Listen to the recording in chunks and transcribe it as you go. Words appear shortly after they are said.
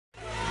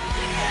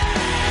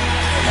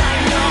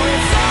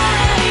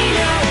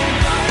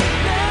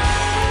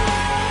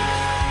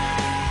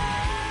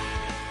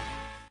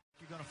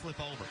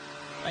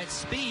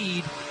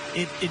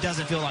It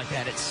doesn't feel like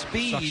that. It's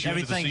speed.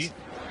 Everything.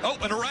 Oh,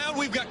 and around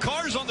we've got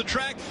cars on the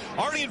track.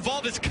 Already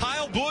involved is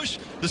Kyle Busch.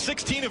 The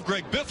 16 of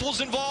Greg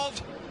Biffle's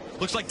involved.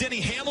 Looks like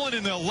Denny Hamlin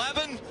in the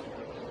 11.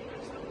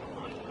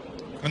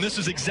 And this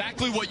is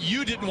exactly what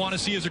you didn't want to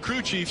see as a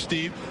crew chief,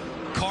 Steve.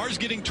 Cars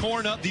getting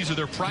torn up. These are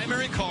their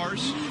primary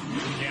cars.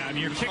 Yeah, I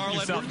mean, you're kicking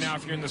yourself now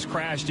if you're in this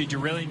crash. Did you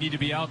really need to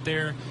be out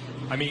there?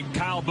 I mean,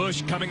 Kyle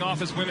Busch coming off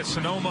his win at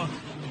Sonoma,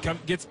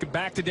 gets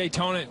back to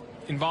Daytona,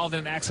 involved in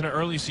an accident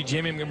early. You see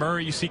Jamie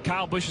McMurray. You see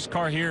Kyle Busch's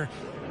car here,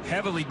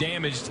 heavily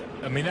damaged.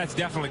 I mean, that's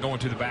definitely going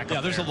to the backup.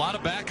 Yeah, there's a lot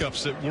of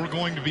backups that we're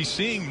going to be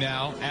seeing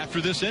now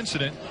after this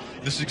incident.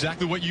 This is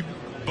exactly what you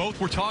both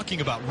were talking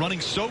about.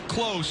 Running so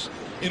close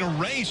in a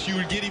race, you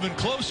would get even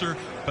closer,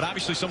 but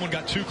obviously someone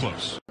got too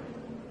close.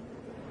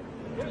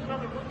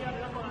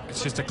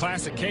 It's just a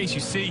classic case.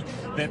 You see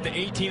that the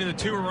 18 and the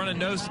 2 were running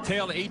nose to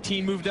tail. The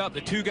 18 moved up,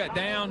 the 2 got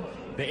down.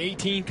 The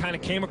 18 kind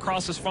of came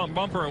across his front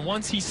bumper, and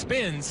once he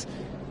spins,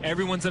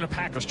 everyone's in a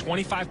pack. There's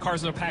 25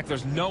 cars in a pack.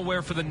 There's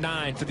nowhere for the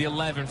 9, for the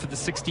 11, for the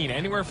 16,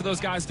 anywhere for those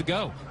guys to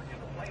go.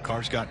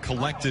 Cars got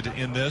collected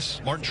in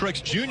this. Martin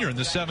Truex Jr. in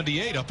the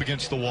 78 up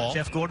against the wall.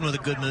 Jeff Gordon with a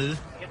good move.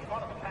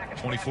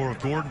 24 of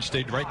Gordon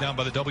stayed right down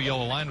by the double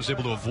yellow line, was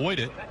able to avoid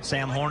it.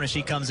 Sam Hornish,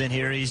 he comes in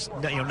here. He's,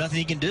 nothing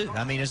he can do.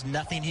 I mean, there's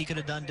nothing he could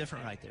have done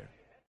different right there.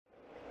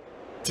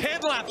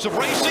 10 laps of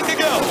racing to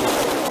go.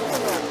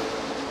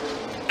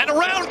 And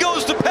around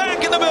goes the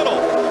pack in the middle.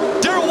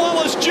 Darrell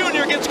Wallace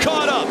Jr. gets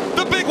caught up.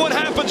 The big one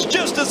happens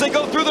just as they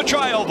go through the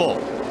tri-oval.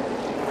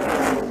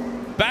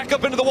 Back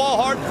up into the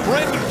wall hard,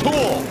 Brendan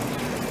Poole.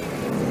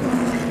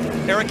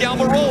 Eric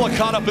Almirola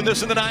caught up in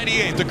this in the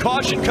 98. The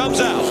caution comes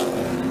out.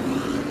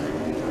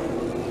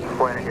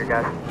 Pointing here,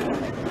 guys.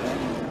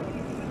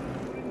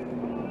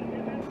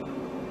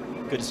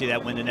 Good to see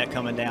that window net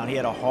coming down. He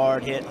had a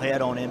hard hit,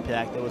 head-on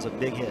impact. That was a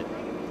big hit.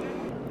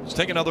 Let's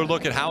take another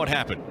look at how it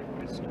happened.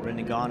 So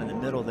Brendan Gaughan in the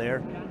middle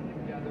there.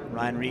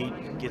 Ryan Reed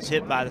gets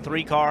hit by the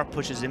 3 car,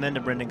 pushes him into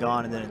Brendan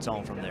Gaughan, and then it's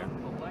on from there.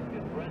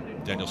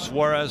 Daniel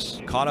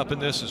Suarez caught up in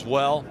this as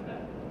well.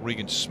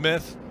 Regan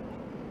Smith.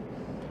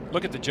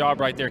 Look at the job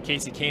right there.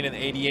 Casey Kane in the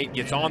 88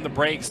 gets on the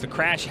brakes. The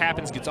crash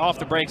happens, gets off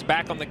the brakes,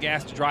 back on the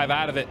gas to drive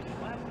out of it.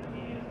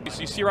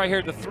 So you see right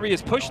here, the 3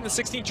 is pushing the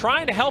 16,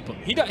 trying to help him.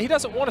 He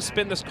doesn't want to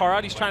spin this car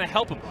out. He's trying to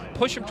help him,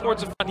 push him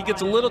towards the front. He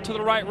gets a little to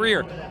the right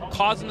rear,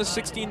 causing the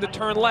 16 to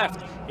turn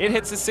left. It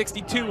hits the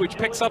 62, which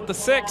picks up the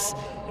 6.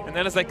 And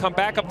then as they come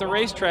back up the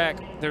racetrack,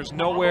 there's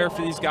nowhere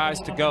for these guys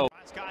to go.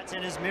 Scott's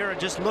in his mirror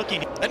just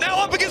looking. And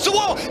now up against the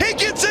wall. He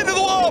gets into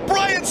the wall.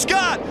 Brian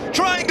Scott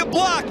trying to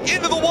block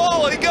into the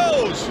wall, and he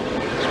goes.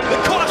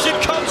 The caution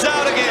comes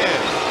out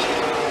again.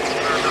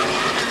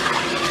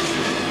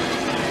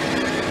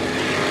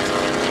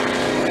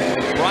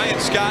 Brian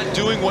Scott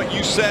doing what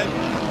you said,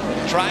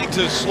 trying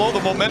to slow the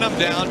momentum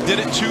down, did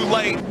it too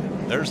late.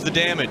 There's the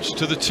damage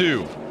to the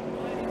 2.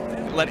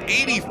 Led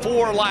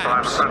 84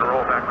 laps.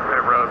 Roll back to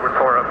pit road. We're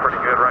tore up pretty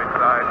good right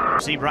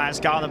side. See Brian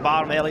Scott on the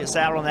bottom, Elliott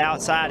Saddle on the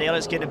outside.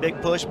 Elliott's getting a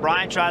big push.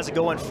 Brian tries to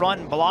go in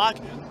front and block,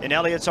 and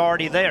Elliott's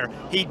already there.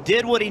 He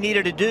did what he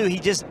needed to do. He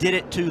just did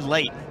it too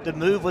late. The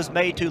move was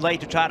made too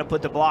late to try to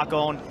put the block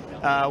on.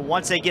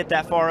 Once they get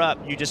that far up,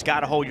 you just got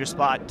to hold your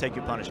spot and take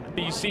your punishment.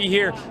 You see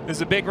here, there's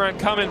a big run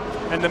coming,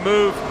 and the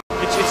move,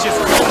 it's just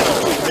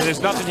critical. And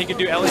there's nothing he can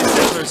do. Elliott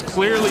Sadler is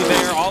clearly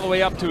there all the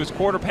way up to his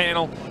quarter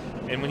panel,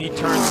 and when he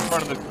turns in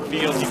front of the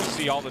field, you can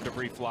see all the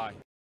debris fly.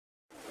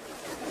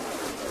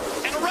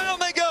 And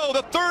around they go.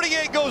 The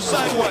 38 goes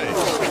sideways.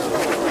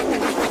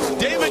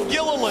 David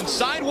Gilliland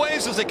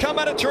sideways as they come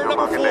out of turn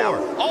number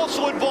 4.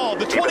 Also involved,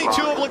 the 22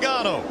 of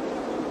Logano.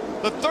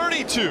 The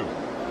 32.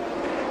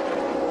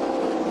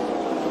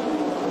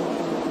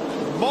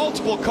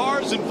 Multiple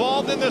cars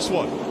involved in this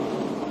one.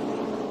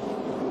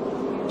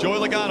 Joey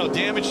Logano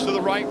damage to the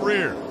right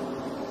rear.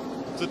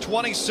 The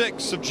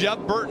 26 of Jeff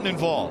Burton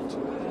involved.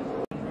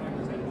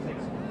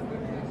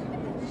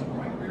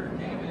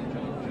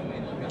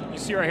 You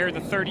see right here, the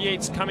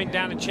 38's coming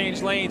down to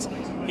change lanes.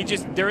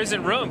 There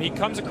isn't room. He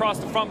comes across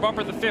the front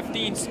bumper of the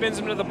 15, spins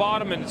him to the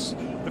bottom, and it's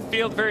the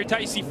field very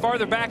tight. You see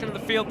farther back into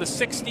the field, the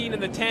 16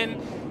 and the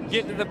 10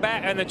 get into the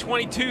back, and the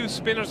 22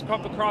 spinners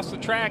up across the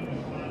track.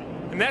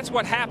 And that's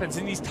what happens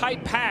in these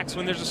tight packs.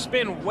 When there's a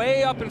spin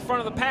way up in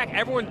front of the pack,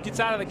 everyone gets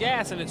out of the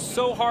gas, and it's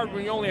so hard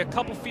when you're only a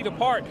couple feet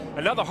apart.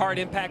 Another hard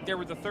impact there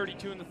with the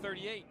 32 and the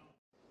 38.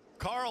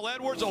 Carl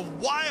Edwards, a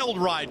wild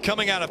ride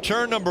coming out of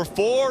turn number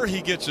 4.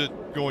 He gets it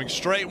going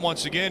straight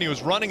once again. He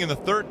was running in the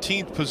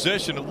 13th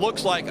position. It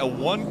looks like a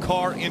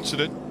 1-car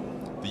incident.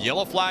 The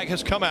yellow flag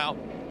has come out.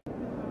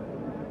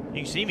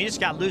 You can see him, he just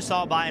got loose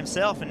all by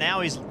himself, and now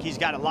he's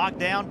got it locked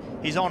down.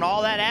 He's on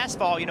all that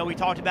asphalt. You know, we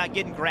talked about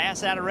getting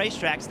grass out of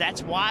racetracks.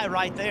 That's why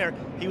right there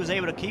he was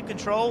able to keep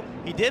control.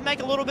 He did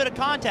make a little bit of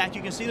contact.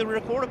 You can see the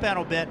rear quarter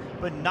panel bent,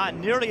 but not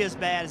nearly as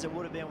bad as it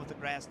would have been with the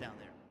grass down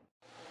there.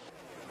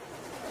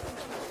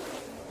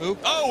 Oop.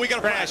 Oh, we got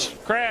a crash.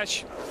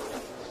 Crash.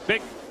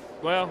 Big.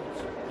 Well,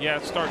 yeah,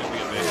 it's starting to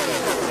get big.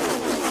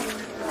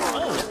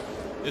 Oh,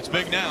 it's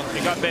big now.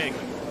 It got big.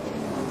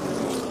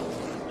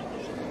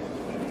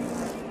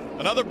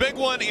 Another big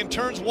one in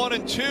turns 1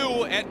 and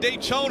 2 at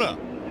Daytona.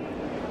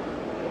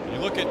 You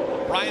look at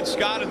Brian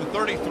Scott in the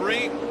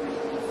 33.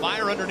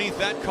 Fire underneath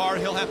that car.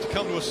 He'll have to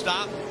come to a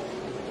stop.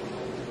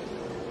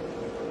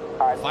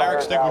 Fire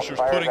extinguishers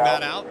putting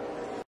that out.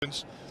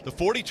 The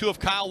 42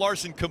 of Kyle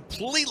Larson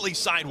completely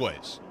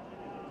sideways.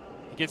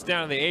 He gets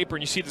down to the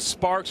apron. You see the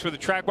sparks where the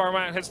track bar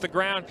mount hits the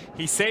ground.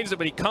 He saves it,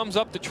 but he comes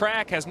up the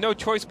track, has no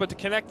choice but to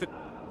connect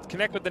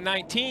with the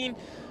 19,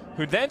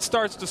 who then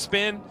starts to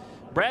spin.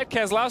 Brad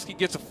Keselowski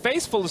gets a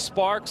face full of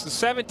sparks. The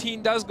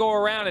 17 does go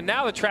around, and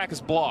now the track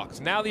is blocked.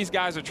 Now these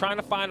guys are trying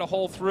to find a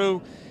hole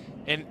through,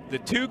 and the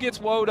 2 gets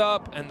woed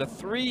up, and the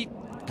 3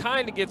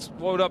 kind of gets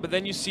woed up, but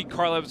then you see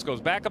Carl Evans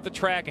goes back up the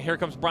track, and here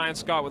comes Brian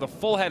Scott with a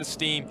full head of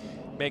steam,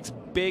 makes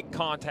big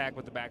contact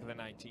with the back of the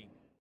 19.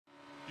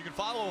 You can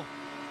follow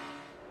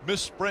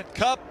Miss Sprint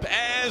Cup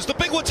as the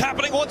big one's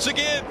happening once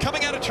again,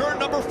 coming out of turn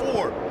number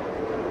 4.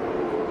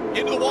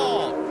 Into the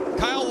wall,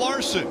 Kyle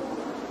Larson.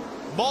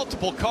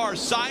 Multiple cars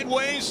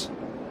sideways.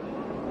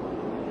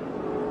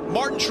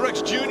 Martin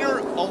Truex Jr.,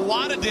 a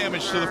lot of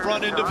damage to the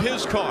front end of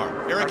his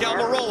car. Eric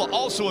Almirola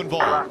also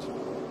involved.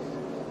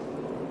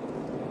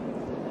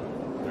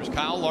 There's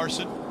Kyle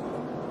Larson.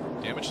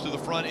 Damage to the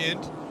front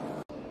end.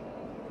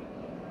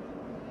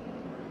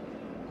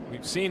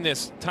 We've seen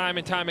this time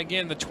and time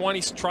again. The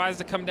 20 tries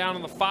to come down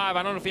on the 5.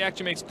 I don't know if he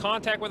actually makes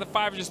contact with the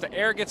 5 or just the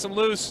air gets him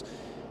loose.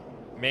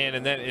 Man,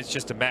 and then it's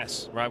just a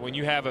mess, right? When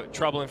you have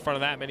trouble in front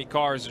of that many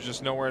cars, there's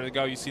just nowhere to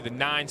go. You see the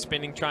 9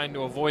 spinning, trying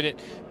to avoid it.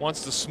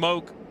 Once the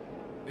smoke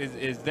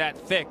is that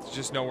thick, there's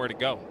just nowhere to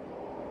go.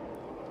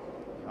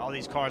 All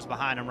these cars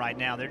behind them right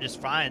now, they're just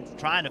trying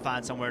to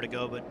find somewhere to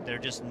go, but there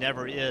just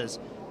never is.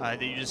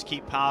 You just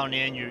keep piling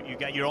in.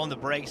 You're on the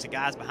brakes. The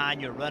guys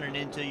behind you are running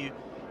into you.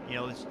 You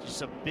know, it's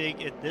just a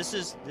big. This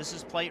is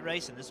plate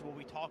racing. This is what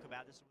we talk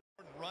about. This is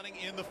running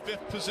in the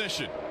 5th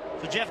position.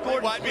 So Jeff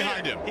Gordon right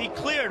behind him. He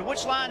cleared.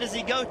 Which line does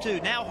he go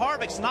to? Now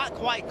Harvick's not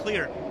quite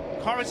clear.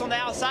 Harvick's on the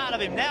outside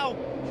of him. Now,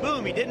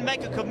 boom, he didn't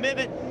make a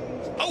commitment.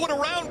 Oh, and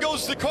around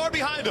goes the car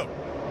behind him.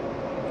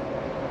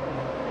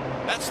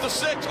 That's the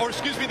 6, or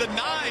excuse me, the 9.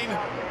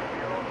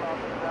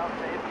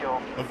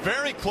 A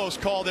very close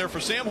call there for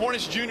Sam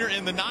Hornish Jr.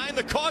 in the 9.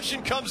 The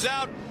caution comes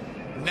out.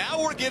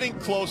 Now we're getting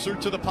closer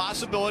to the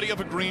possibility of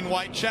a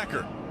green-white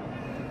checker.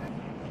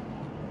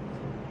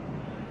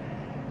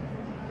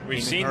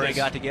 We've seen this.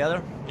 Got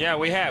together? Yeah,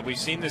 we have. We've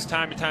seen this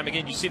time and time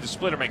again. You see the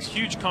splitter makes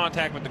huge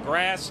contact with the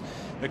grass.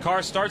 The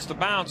car starts to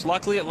bounce.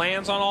 Luckily, it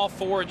lands on all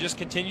 4 and just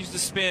continues to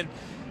spin.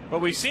 But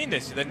we've seen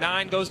this. The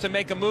 9 goes to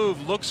make a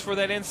move, looks for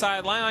that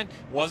inside line,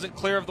 wasn't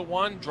clear of the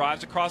 1,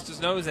 drives across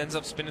his nose, ends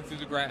up spinning through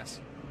the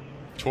grass.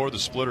 Tore the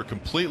splitter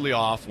completely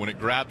off when it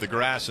grabbed the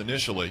grass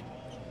initially.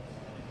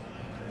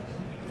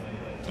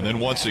 And then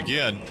once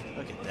again,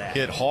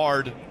 hit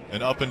hard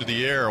and up into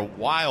the air. A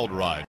wild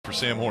ride for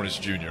Sam Hornish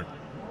Jr.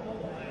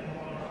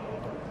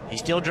 He's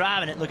still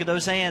driving it. Look at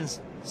those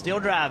hands. Still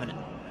driving it.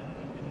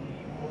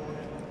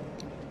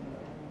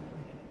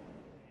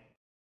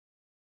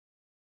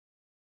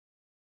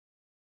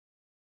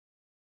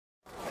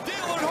 Dale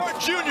Earnhardt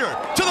Jr.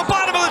 to the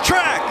bottom of the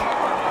track.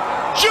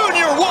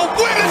 Jr. will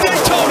win at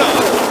Daytona.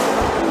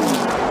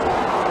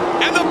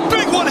 And the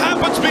big one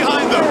happens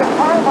behind them.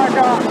 Oh my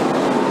God.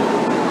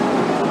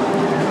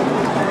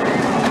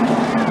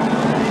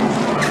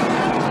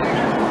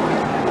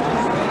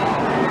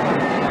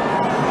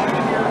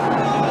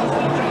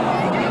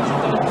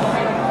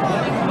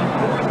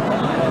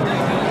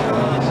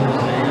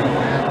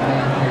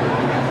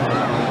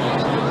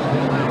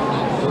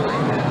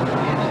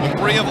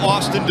 Of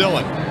Austin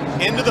Dillon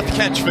into the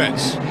catch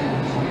fence.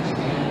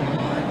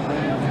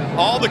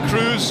 All the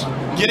crews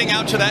getting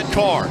out to that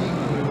car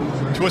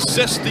to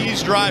assist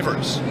these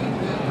drivers.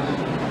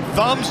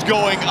 Thumbs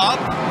going up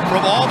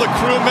from all the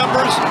crew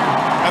members,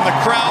 and the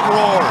crowd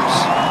roars.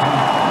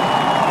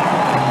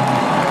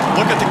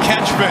 Look at the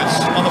catch fence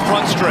on the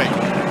front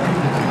straight.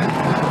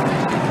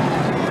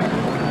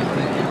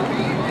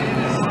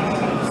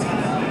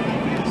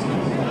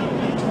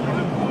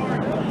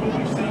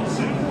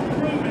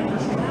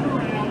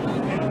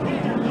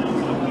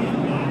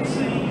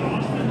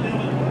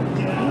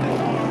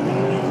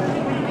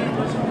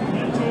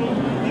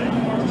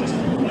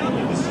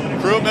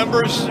 Crew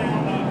members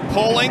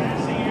pulling.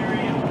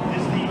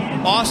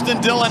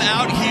 Austin Dillon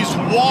out. He's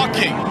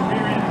walking.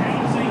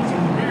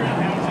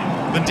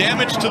 The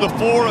damage to the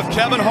 4 of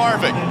Kevin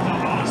Harvick.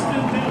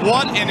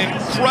 What an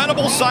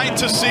incredible sight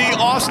to see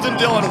Austin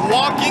Dillon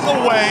walking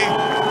away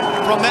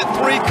from that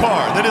 3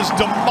 car that is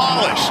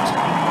demolished.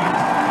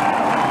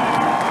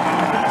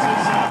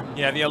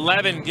 Yeah, the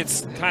 11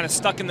 gets kind of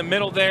stuck in the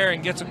middle there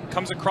and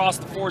comes across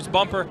the 4's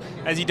bumper.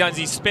 As he does,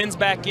 he spins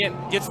back in,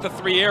 gets the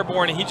 3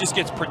 airborne, and he just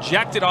gets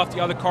projected off the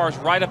other cars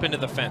right up into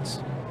the fence.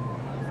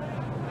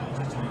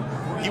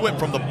 He went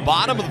from the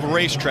bottom of the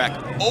racetrack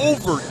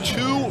over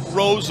 2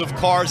 rows of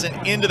cars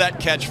and into that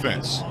catch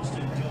fence.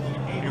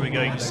 Here we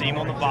go. You can see him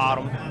on the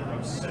bottom.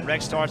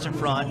 Rex starts in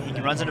front.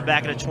 He runs in the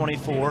back of the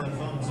 24.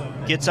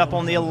 Gets up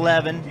on the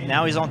 11.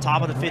 Now he's on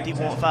top of the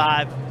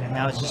 51.5. And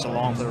now it's just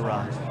along for the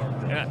ride.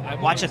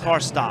 Watch the car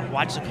stop.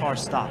 Watch the car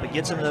stop. It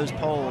gets into those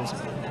poles,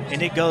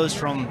 and it goes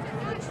from,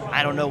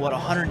 I don't know what,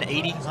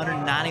 180,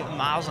 190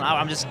 miles an hour,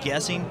 I'm just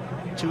guessing,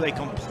 to a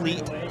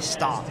complete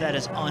stop. That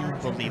is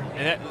unbelievable.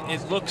 And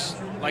it looks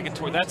like a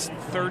tour. That's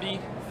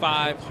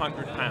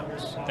 3,500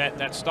 pounds.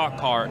 That stock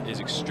car is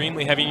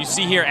extremely heavy. And you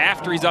see here,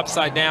 after he's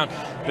upside down,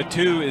 the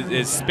 2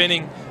 is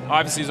spinning.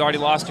 Obviously, he's already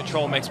lost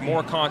control, makes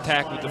more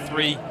contact with the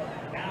 3.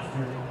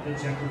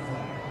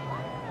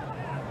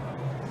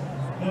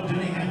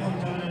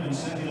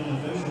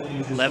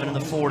 $11 and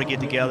the 4 to get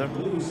together.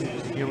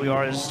 Here we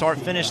are at the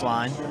start-finish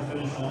line.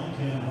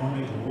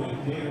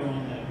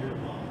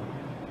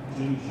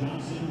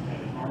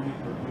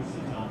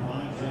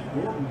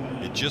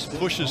 It just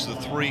pushes the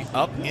 3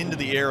 up into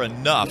the air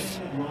enough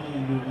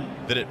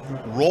that it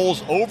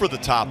rolls over the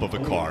top of a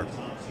car.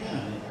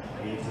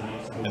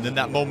 And then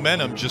that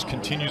momentum just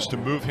continues to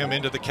move him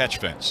into the catch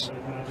fence.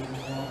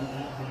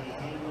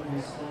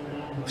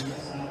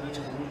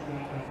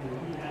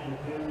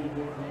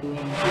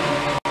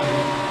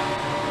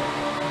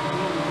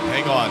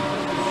 Hang on.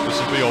 This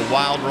will be a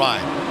wild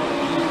ride.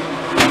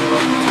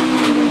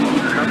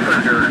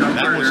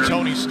 That was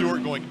Tony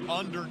Stewart going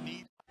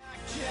underneath.